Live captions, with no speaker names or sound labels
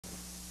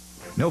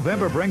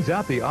November brings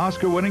out the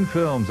Oscar-winning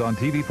films on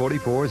TV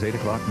 44's 8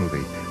 o'clock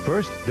movie.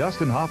 First,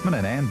 Dustin Hoffman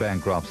and Anne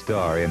Bancroft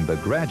star in The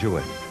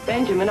Graduate.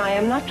 Benjamin, I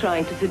am not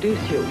trying to seduce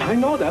you. I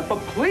know that, but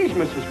please,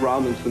 Mrs.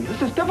 Robinson,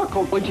 this is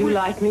difficult. Would you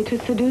like me to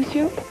seduce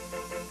you?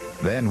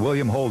 Then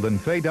William Holden,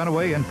 Faye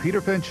Dunaway, and Peter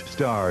Finch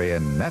star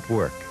in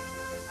Network.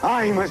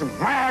 I'm as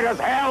mad as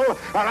hell,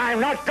 and I'm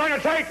not going to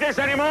take this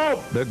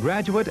anymore! The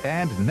Graduate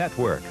and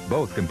Network,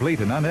 both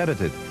complete and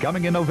unedited,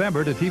 coming in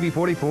November to TV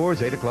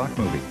 44's 8 o'clock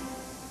movie.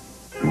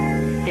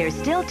 There's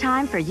still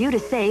time for you to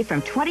save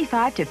from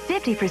 25 to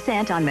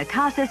 50% on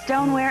Mikasa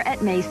stoneware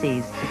at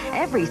Macy's.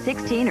 Every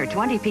 16 or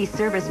 20-piece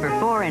service for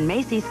 4 in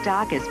Macy's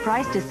stock is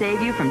priced to save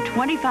you from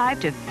 25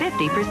 to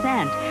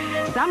 50%.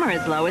 Some are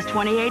as low as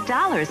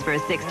 $28 for a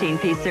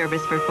 16-piece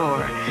service for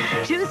 4.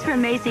 Choose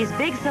from Macy's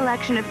big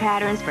selection of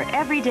patterns for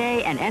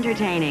everyday and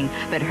entertaining.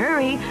 But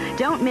hurry,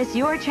 don't miss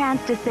your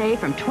chance to save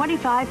from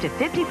 25 to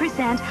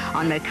 50%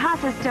 on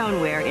Mikasa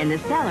stoneware in the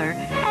cellar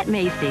at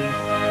Macy's.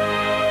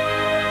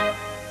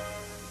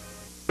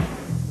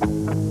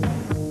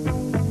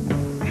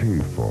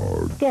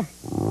 KFOG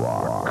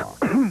Rock.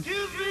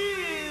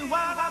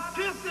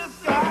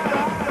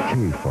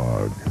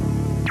 KFOG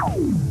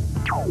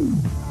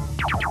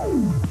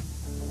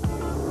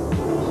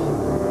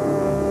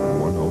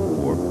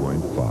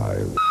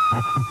 104.5.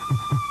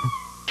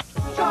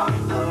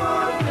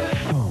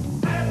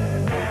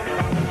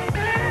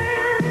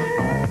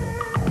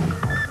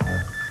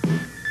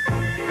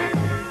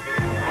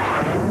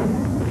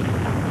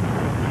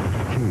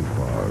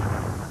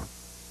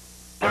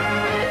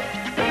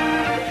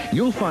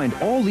 You'll find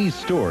all these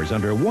stores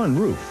under one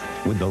roof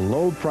with the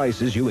low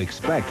prices you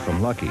expect from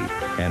Lucky.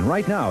 And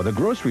right now, the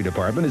grocery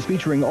department is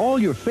featuring all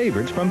your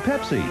favorites from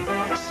Pepsi.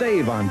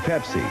 Save on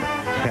Pepsi,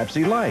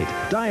 Pepsi Light,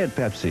 Diet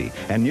Pepsi,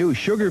 and new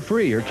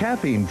sugar-free or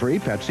caffeine-free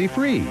Pepsi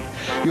Free.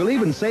 You'll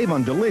even save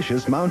on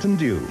delicious Mountain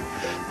Dew.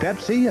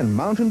 Pepsi and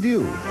Mountain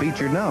Dew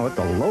featured now at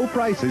the low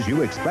prices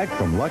you expect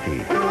from Lucky.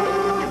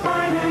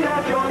 Find it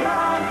at your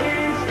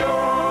Lucky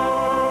store.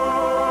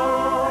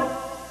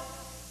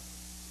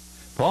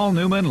 Paul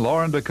Newman,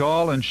 Lauren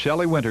Bacall, and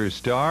Shelley Winters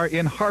star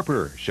in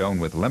Harper, shown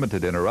with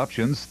limited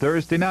interruptions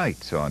Thursday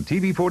night on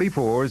TV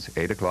 44's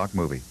 8 o'clock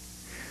movie.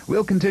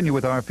 We'll continue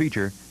with our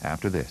feature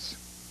after this.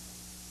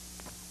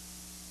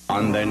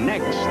 On the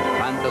next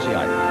Fantasy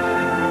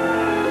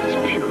Island. It's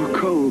pure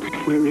cold.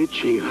 We're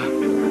itchy.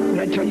 Did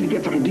I tell you to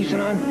get something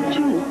decent on?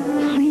 Joe,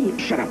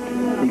 please. Shut up.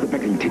 You go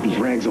back and take these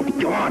rags off.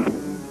 Go on.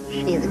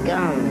 She's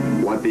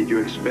gone. What did you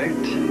expect,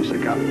 Mr.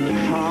 Cup?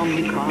 Tom,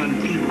 you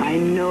can't. I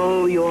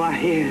know you're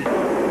here.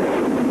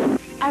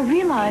 I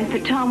realized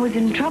that Tom was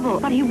in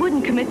trouble, but he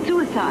wouldn't commit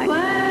suicide.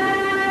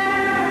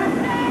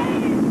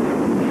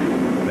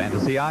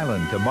 Fantasy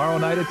Island, tomorrow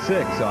night at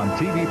 6 on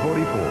TV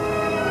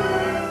 44.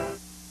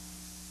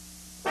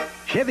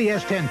 Chevy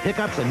S10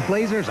 pickups and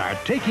Blazers are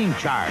taking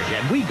charge,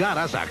 and we got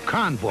us a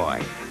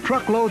convoy.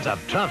 Truckloads of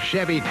tough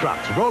Chevy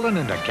trucks rolling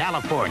into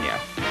California.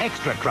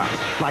 Extra trucks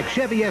like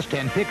Chevy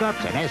S10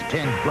 pickups and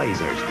S10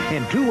 Blazers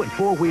in 2- and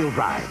 4-wheel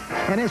drive.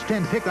 And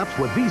S10 pickups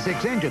with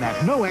V6 engine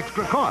at no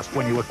extra cost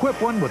when you equip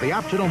one with the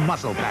optional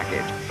muscle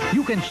package.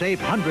 You can save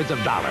hundreds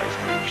of dollars.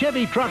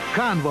 Chevy Truck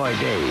Convoy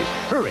Days.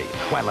 Hurry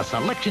while the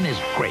selection is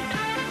great.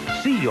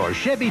 See your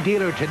Chevy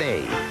dealer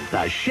today.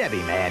 The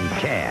Chevy man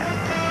can.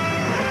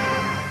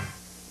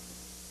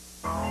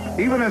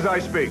 Even as I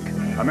speak,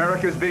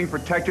 America is being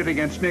protected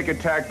against sneak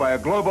attack by a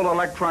global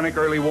electronic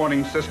early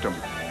warning system.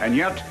 And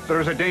yet, there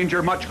is a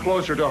danger much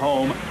closer to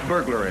home,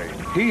 burglary.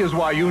 He is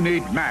why you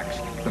need MAX,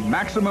 the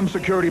maximum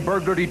security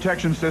burglar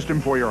detection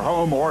system for your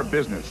home or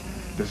business.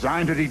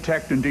 Designed to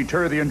detect and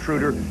deter the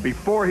intruder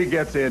before he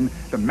gets in,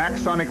 the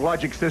Max Sonic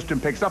Logic system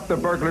picks up the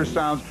burglar's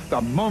sounds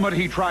the moment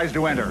he tries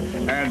to enter.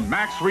 And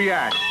Max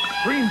reacts,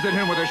 screams at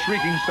him with a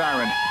shrieking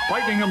siren,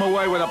 frightening him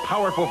away with a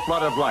powerful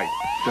flood of light.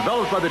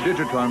 Developed by the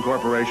Digitron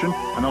Corporation,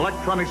 an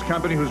electronics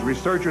company whose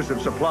researchers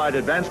have supplied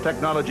advanced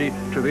technology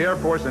to the Air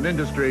Force and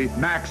industry,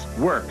 Max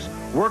works.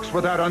 Works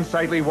without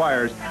unsightly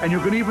wires, and you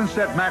can even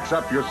set Max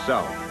up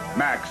yourself.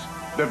 Max,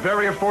 the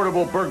very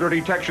affordable burglar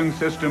detection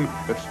system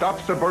that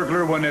stops the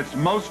burglar when it's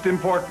most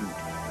important,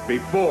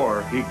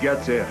 before he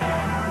gets in.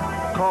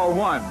 Call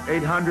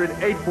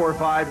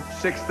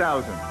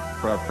 1-800-845-6000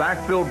 for a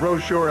fact-filled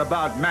brochure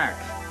about Max,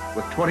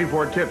 with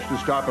 24 tips to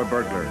stop a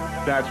burglar.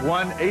 That's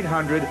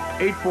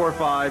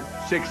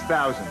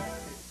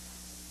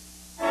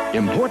 1-800-845-6000.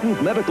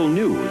 Important medical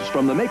news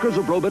from the makers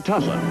of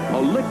Robitussin, a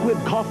liquid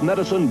cough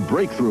medicine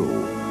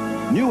breakthrough.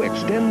 New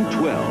Extend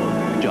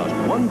 12. Just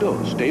one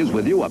dose stays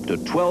with you up to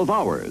 12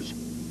 hours.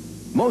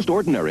 Most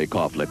ordinary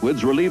cough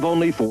liquids relieve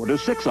only 4 to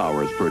 6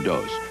 hours per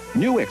dose.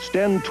 New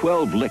Extend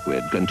 12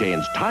 liquid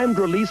contains timed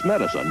release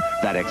medicine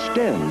that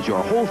extends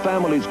your whole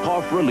family's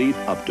cough relief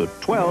up to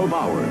 12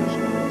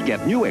 hours.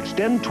 Get New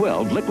Extend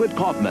 12 liquid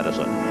cough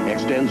medicine.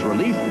 Extends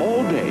relief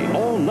all day,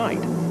 all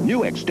night.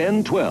 New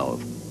Extend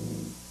 12.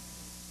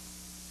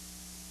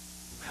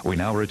 We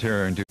now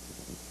return to...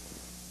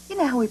 You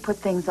know how we put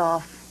things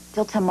off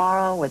till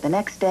tomorrow or the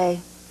next day?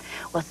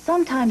 Well,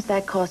 sometimes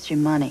that costs you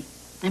money.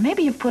 And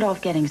maybe you've put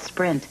off getting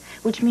Sprint,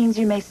 which means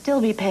you may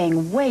still be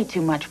paying way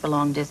too much for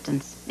long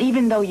distance,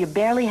 even though you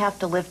barely have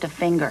to lift a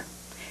finger.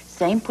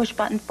 Same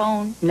push-button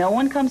phone, no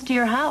one comes to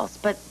your house,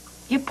 but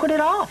you put it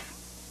off.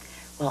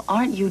 Well,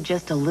 aren't you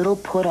just a little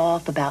put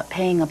off about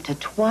paying up to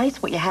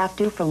twice what you have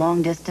to for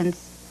long distance?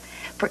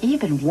 For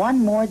even one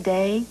more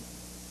day?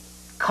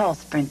 Call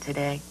Sprint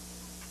today.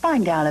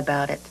 Find out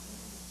about it.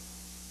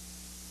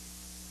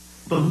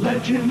 The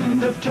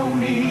legend of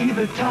Tony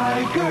the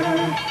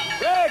Tiger.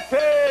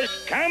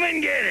 Breakfast! Come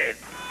and get it!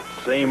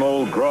 Same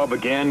old grub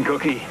again,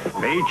 Cookie.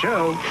 Me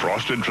too.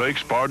 Frosted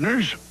Flakes,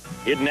 partners?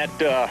 Isn't that,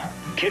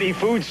 kitty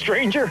food,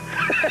 stranger?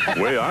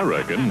 Way I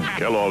reckon,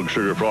 Kellogg's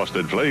Sugar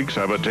Frosted Flakes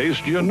have a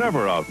taste you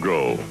never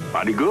outgrow.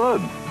 Mighty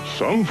good.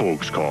 Some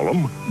folks call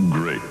them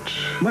great.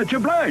 Much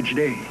obliged,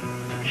 eh,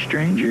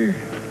 stranger?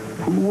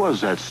 Who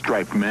was that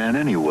striped man,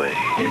 anyway?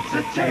 It's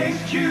a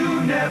taste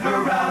you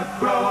never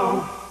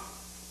outgrow.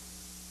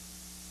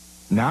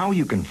 Now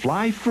you can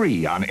fly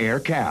free on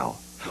AirCal.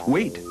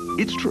 Wait,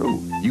 it's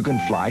true. You can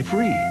fly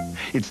free.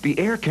 It's the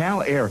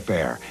AirCal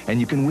Airfare, and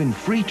you can win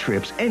free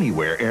trips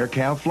anywhere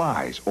AirCal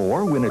flies,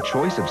 or win a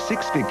choice of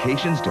 6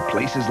 vacations to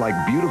places like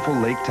beautiful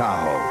Lake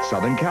Tahoe,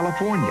 Southern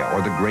California,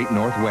 or the Great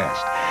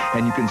Northwest.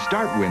 And you can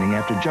start winning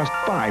after just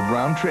 5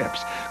 round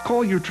trips.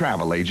 Call your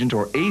travel agent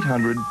or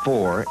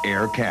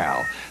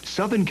 800-4-AirCal.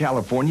 Southern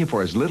California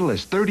for as little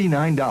as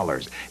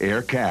 $39.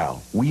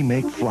 AirCal, we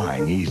make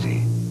flying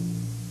easy.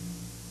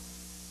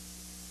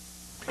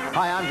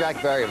 Hi, I'm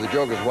Jack Barry of the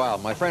Joker's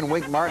Wild. My friend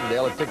Wink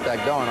Martindale at Tic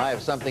Tac Dough and I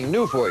have something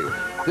new for you.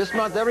 This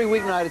month, every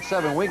weeknight at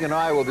 7, Wink and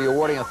I will be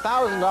awarding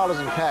 $1,000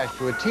 in cash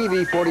to a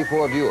TV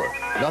 44 viewer.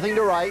 Nothing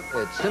to write,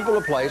 it's simple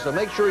to play, so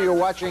make sure you're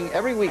watching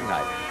every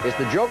weeknight. It's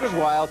the Joker's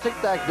Wild Tic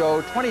Tac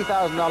Dough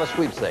 $20,000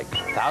 sweepstake.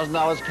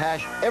 $1,000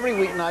 cash every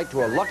weeknight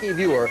to a lucky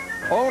viewer,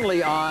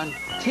 only on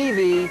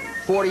TV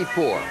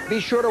 44.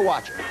 Be sure to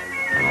watch it.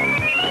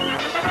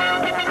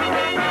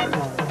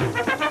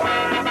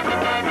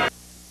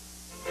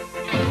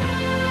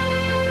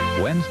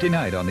 Wednesday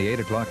night on the 8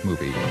 o'clock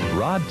movie,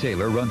 Rod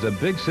Taylor runs a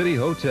big city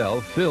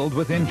hotel filled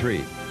with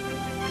intrigue.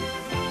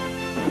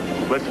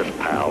 Listen,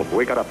 pal,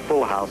 we got a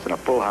full house, and a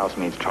full house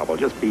means trouble.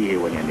 Just be here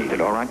when you need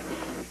it, all right?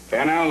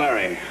 Yeah, now,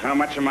 Larry, how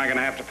much am I going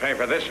to have to pay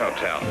for this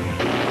hotel?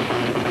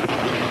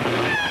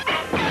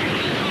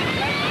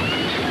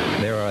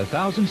 There are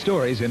 1,000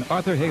 stories in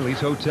Arthur Haley's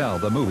Hotel,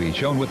 the movie,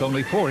 shown with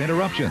only 4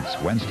 interruptions.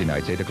 Wednesday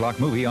night's 8 o'clock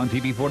movie on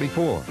TV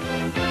 44.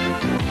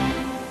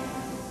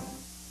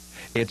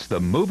 It's the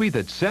movie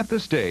that set the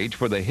stage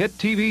for the hit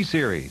TV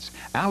series,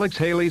 Alex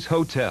Haley's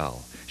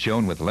Hotel,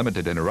 shown with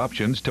limited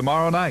interruptions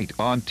tomorrow night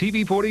on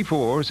TV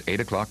 44's 8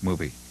 o'clock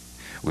movie.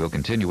 We'll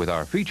continue with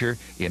our feature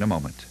in a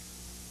moment.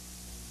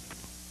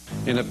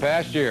 In the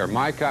past year,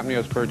 my company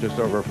has purchased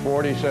over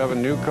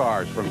 47 new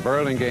cars from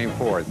Burlingame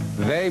Ford.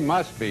 They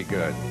must be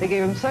good. They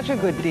gave him such a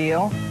good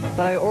deal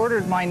that I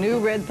ordered my new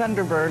red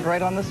Thunderbird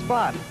right on the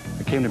spot.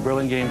 I came to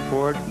Burlingame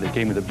Ford. They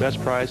gave me the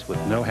best price with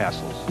no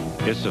hassles.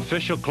 It's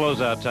official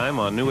closeout time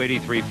on new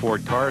 83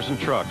 Ford cars and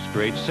trucks.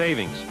 Great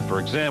savings. For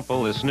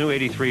example, this new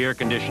 83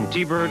 air-conditioned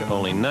T-Bird,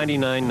 only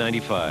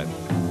 $99.95.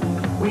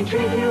 We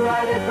treat you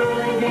right at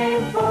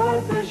Burlingame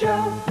Ford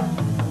Peugeot.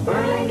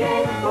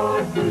 Burlingame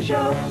Ford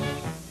Peugeot.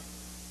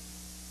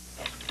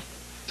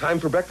 Time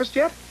for breakfast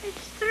yet?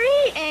 It's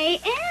 3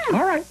 a.m.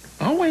 All right,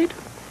 I'll wait.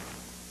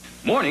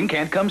 Morning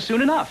can't come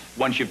soon enough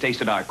once you've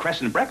tasted our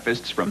Crescent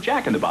breakfasts from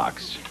Jack in the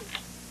Box.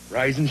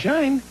 Rise and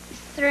shine.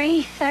 It's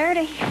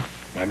 3:30.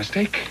 My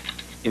mistake.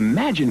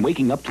 Imagine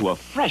waking up to a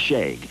fresh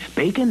egg,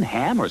 bacon,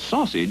 ham, or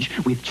sausage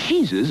with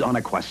cheeses on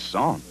a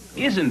croissant.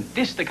 Isn't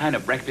this the kind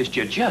of breakfast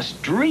you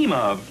just dream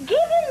of?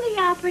 Given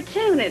the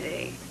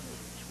opportunity.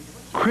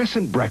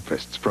 Crescent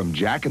breakfasts from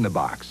Jack in the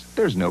Box.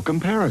 There's no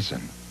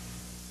comparison.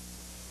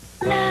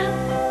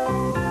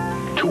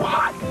 Too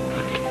hot.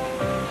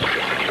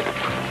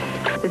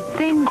 The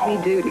things we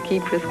do to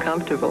keep us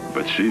comfortable.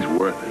 But she's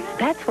worth it.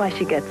 That's why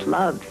she gets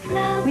Loves.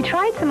 We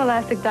tried some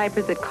elastic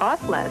diapers that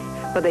cost less,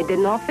 but they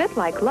didn't all fit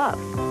like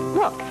Loves.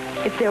 Look,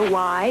 if they're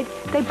wide,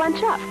 they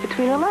bunch up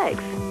between her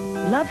legs.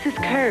 Loves is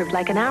curved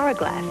like an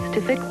hourglass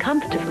to fit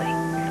comfortably.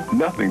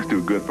 Nothing's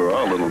too good for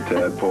our little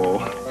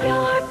tadpole.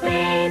 Your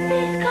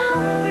baby's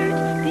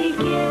comfort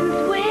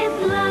begins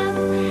with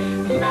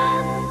love.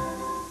 Love.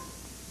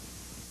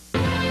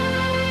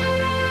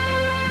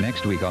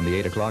 Next week on the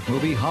 8 o'clock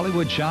movie,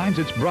 Hollywood shines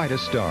its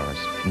brightest stars.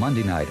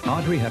 Monday night,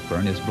 Audrey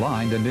Hepburn is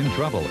blind and in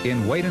trouble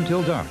in Wait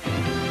Until Dark.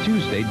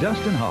 Tuesday,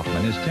 Dustin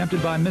Hoffman is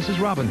tempted by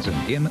Mrs. Robinson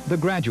in The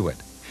Graduate.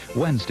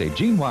 Wednesday,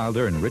 Gene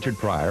Wilder and Richard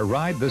Pryor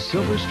ride the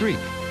Silver Streak.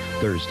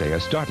 Thursday, a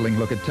startling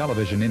look at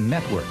television in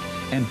Network.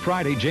 And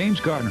Friday, James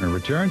Gardner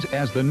returns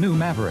as the new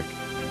Maverick.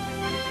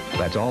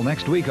 That's all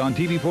next week on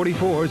TV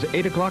 44's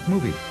 8 o'clock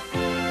movie.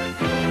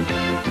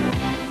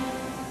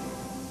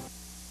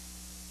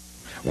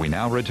 We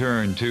now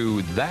return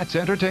to That's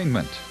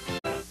Entertainment.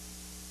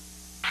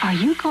 Are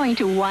you going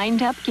to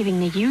wind up giving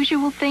the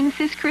usual things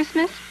this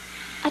Christmas?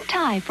 A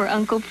tie for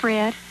Uncle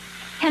Fred,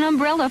 an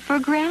umbrella for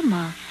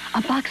Grandma,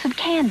 a box of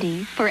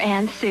candy for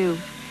Aunt Sue.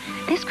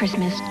 This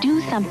Christmas, do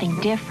something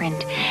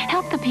different.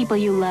 Help the people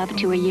you love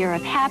to a year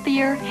of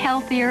happier,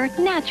 healthier,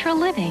 natural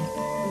living.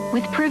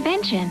 With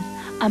Prevention,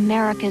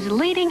 America's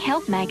leading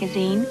health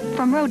magazine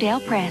from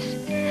Rodale Press.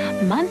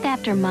 Month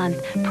after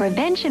month,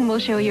 Prevention will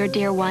show your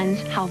dear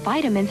ones how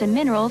vitamins and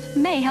minerals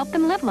may help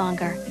them live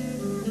longer.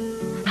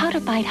 How to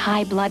fight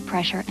high blood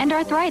pressure and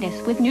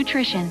arthritis with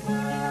nutrition.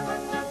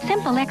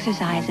 Simple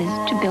exercises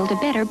to build a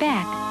better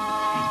back.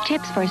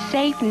 Tips for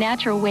safe,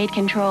 natural weight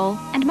control,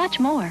 and much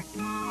more.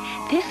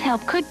 This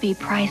help could be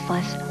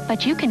priceless,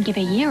 but you can give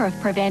a year of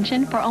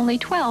Prevention for only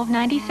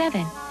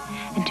 $12.97.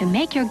 And to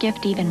make your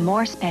gift even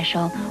more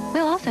special,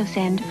 we'll also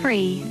send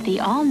free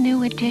the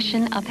all-new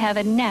edition of Have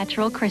a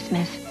Natural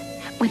Christmas,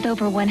 with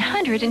over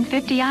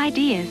 150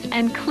 ideas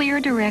and clear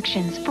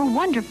directions for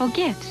wonderful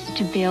gifts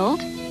to build,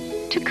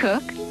 to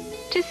cook,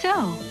 to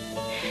sew.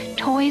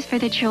 Toys for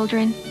the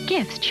children,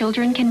 gifts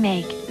children can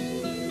make.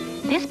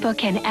 This book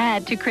can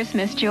add to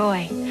Christmas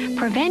joy.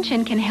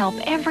 Prevention can help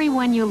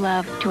everyone you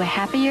love to a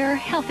happier,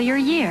 healthier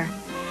year.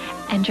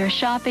 And your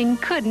shopping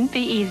couldn't be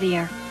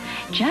easier.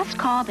 Just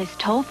call this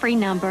toll-free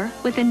number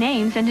with the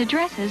names and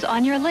addresses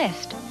on your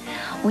list.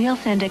 We'll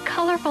send a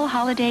colorful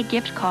holiday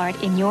gift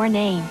card in your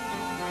name.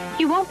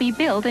 You won't be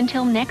billed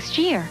until next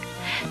year.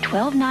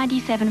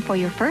 $12.97 for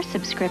your first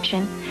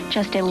subscription,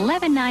 just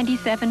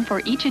 $11.97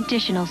 for each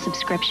additional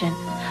subscription.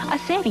 A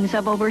savings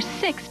of over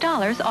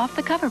 $6 off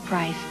the cover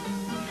price.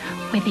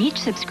 With each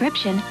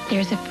subscription,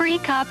 there's a free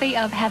copy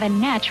of Have a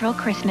Natural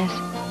Christmas.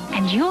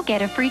 And you'll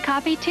get a free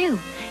copy too,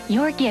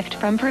 your gift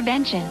from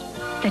Prevention.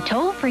 The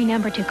toll-free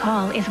number to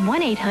call is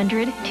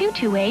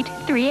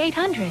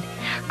 1-800-228-3800.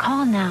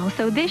 Call now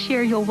so this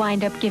year you'll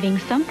wind up giving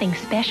something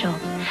special.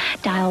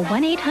 Dial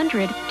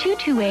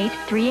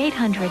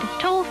 1-800-228-3800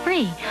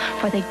 toll-free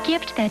for the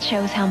gift that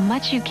shows how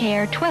much you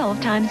care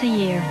 12 times a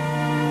year.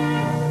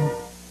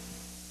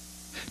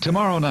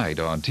 Tomorrow night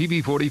on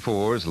TV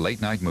 44's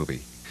Late Night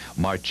Movie,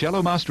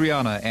 Marcello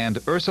Mastriana and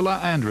Ursula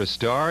Andress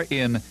star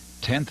in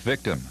 10th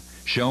Victim,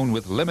 shown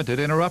with limited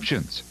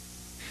interruptions.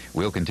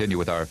 We'll continue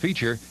with our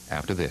feature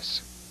after this.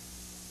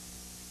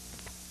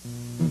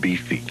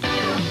 Beefy.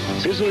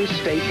 Sizzler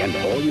Steak and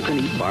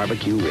all-you-can-eat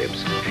barbecue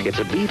ribs. It's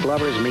a beef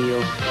lover's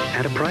meal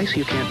at a price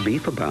you can't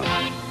beef about.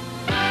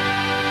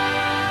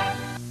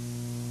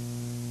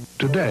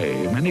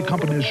 Today, many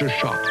companies are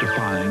shocked to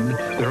find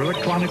their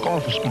electronic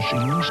office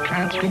machines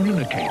can't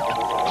communicate.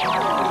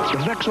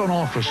 But at Exxon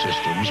Office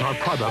Systems, our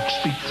products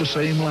speak the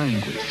same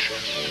language,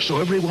 so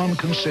everyone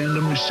can send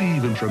and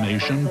receive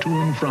information to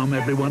and from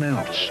everyone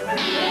else,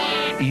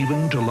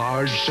 even to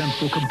large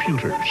central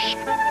computers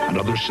and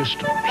other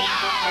systems.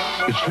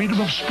 It's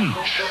freedom of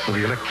speech for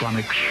the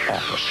electronic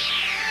office.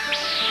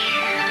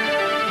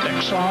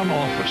 Exxon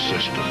Office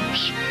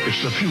Systems.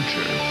 It's the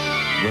future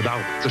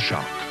without the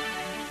shock.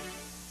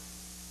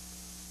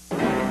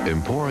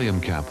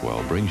 Emporium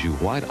Capwell brings you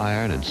white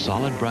iron and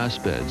solid brass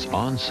beds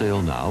on sale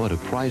now at a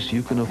price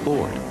you can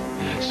afford.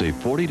 Save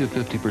 40 to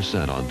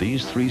 50% on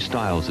these three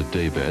styles of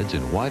day beds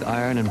in white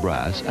iron and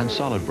brass and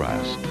solid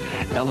brass.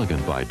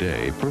 Elegant by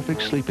day,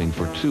 perfect sleeping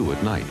for two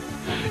at night.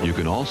 You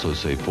can also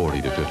save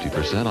 40 to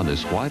 50% on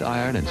this white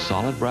iron and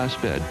solid brass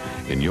bed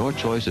in your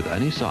choice of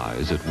any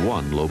size at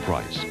one low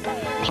price.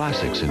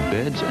 Classics in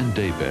beds and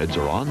day beds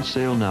are on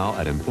sale now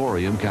at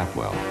Emporium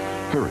Capwell.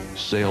 Hurry,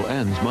 sale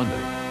ends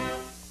Monday.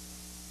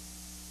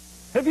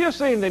 Have you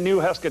seen the new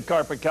Heskett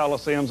carpet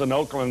Coliseums in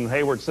Oakland and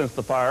Hayward since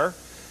the fire?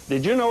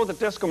 Did you know that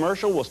this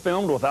commercial was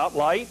filmed without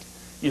light?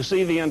 You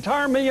see the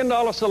entire $1 million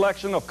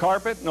selection of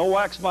carpet, no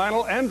wax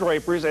vinyl, and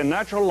draperies in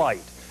natural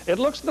light. It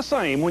looks the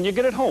same when you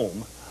get it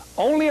home.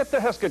 Only at the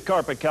Heskett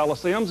carpet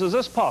Coliseums is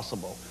this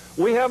possible.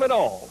 We have it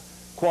all.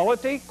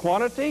 Quality,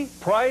 quantity,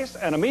 price,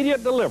 and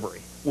immediate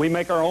delivery. We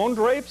make our own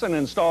drapes and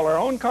install our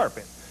own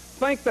carpet.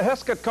 Thank the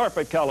Heskett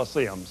carpet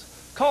Coliseums.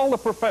 Call the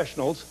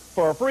professionals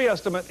for a free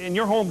estimate in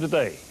your home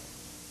today.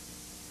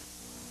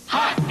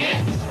 Hot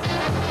hits!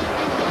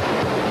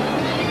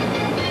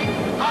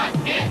 Hot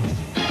hits!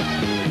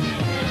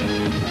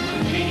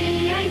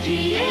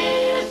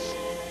 P-I-G-S.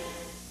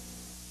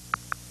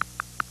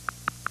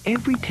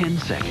 Every 10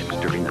 seconds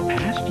during the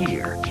past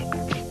year,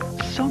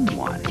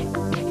 someone,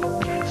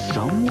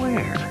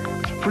 somewhere,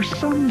 for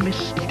some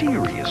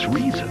mysterious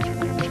reason,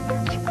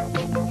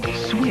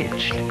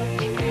 switched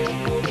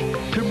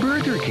to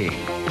Burger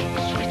King.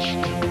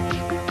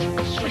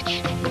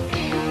 Switch.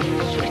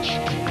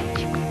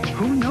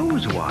 Who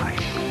knows why?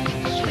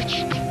 Switch.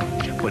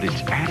 But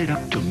it's added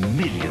up to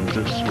millions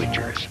of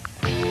switchers.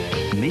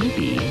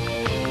 Maybe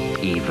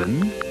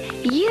even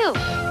you.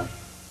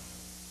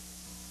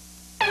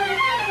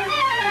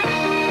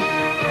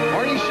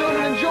 Marty,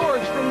 Sherman, and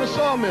George from the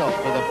Sawmill.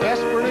 For the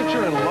best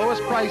furniture and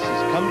lowest prices,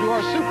 come to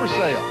our super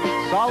sale.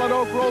 Solid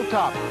oak roll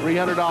top,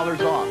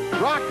 $300 off.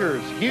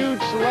 Rockers,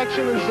 huge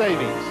selection and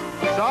savings.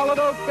 Solid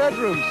oak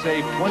bedrooms,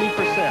 save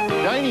 20%.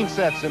 Dining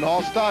sets in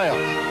all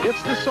styles.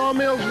 It's the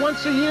Sawmill's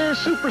once-a-year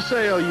super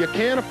sale. You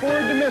can't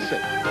afford to miss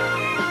it.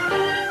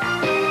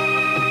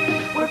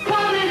 Where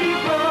quality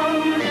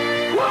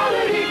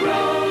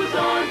grows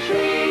on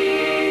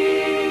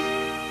trees.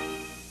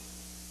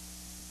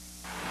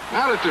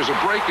 Now that there's a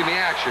break in the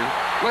action,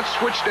 let's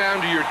switch down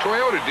to your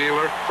Toyota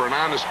dealer for an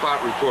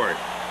on-the-spot report.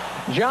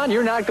 John,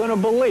 you're not going to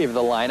believe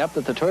the lineup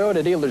that the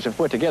Toyota dealers have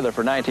put together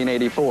for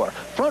 1984.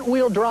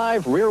 Front-wheel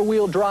drive,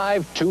 rear-wheel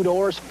drive, 2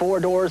 doors,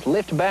 4 doors,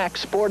 lift-back,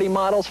 sporty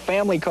models,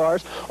 family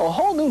cars, a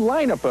whole new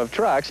lineup of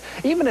trucks,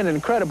 even an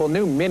incredible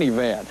new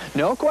minivan.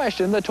 No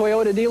question, the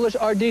Toyota dealers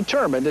are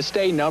determined to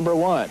stay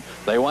 #1.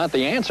 They want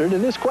the answer to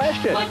this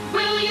question. What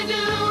will you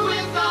do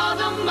with all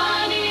the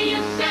money?